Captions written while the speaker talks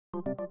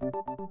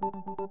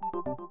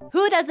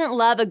Who doesn't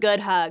love a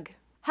good hug?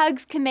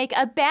 Hugs can make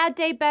a bad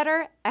day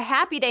better, a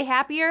happy day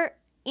happier,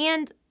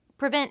 and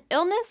prevent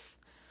illness?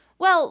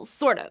 Well,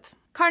 sort of.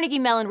 Carnegie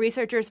Mellon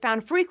researchers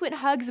found frequent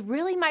hugs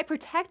really might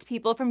protect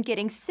people from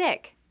getting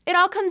sick. It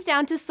all comes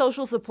down to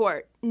social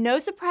support. No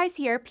surprise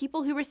here,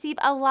 people who receive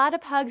a lot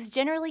of hugs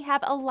generally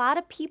have a lot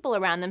of people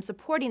around them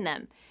supporting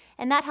them,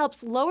 and that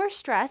helps lower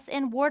stress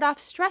and ward off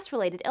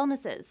stress-related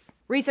illnesses.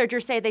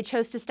 Researchers say they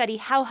chose to study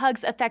how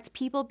hugs affect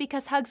people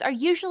because hugs are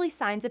usually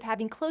signs of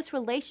having close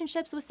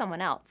relationships with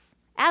someone else.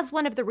 As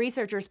one of the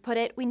researchers put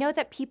it, we know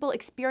that people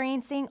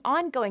experiencing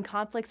ongoing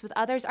conflicts with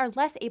others are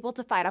less able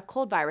to fight off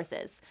cold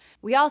viruses.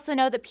 We also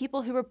know that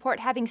people who report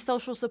having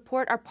social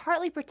support are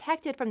partly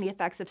protected from the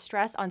effects of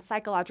stress on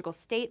psychological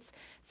states,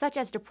 such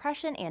as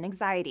depression and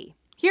anxiety.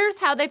 Here's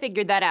how they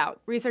figured that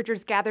out.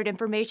 Researchers gathered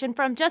information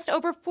from just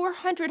over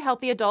 400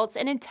 healthy adults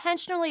and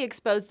intentionally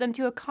exposed them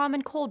to a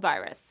common cold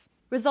virus.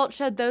 Results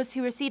showed those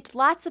who received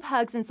lots of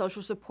hugs and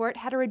social support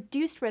had a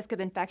reduced risk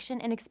of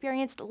infection and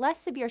experienced less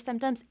severe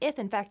symptoms if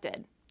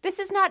infected. This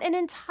is not an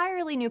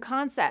entirely new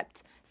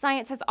concept.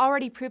 Science has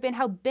already proven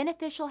how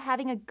beneficial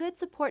having a good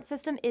support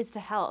system is to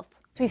health.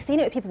 We've seen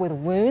it with people with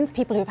wounds,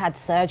 people who've had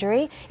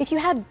surgery. If you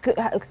had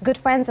good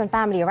friends and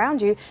family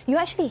around you, you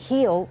actually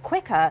heal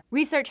quicker.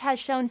 Research has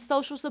shown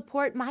social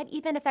support might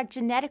even affect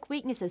genetic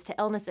weaknesses to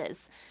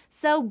illnesses.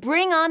 So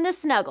bring on the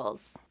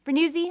snuggles. For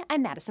Newsy,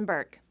 I'm Madison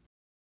Burke.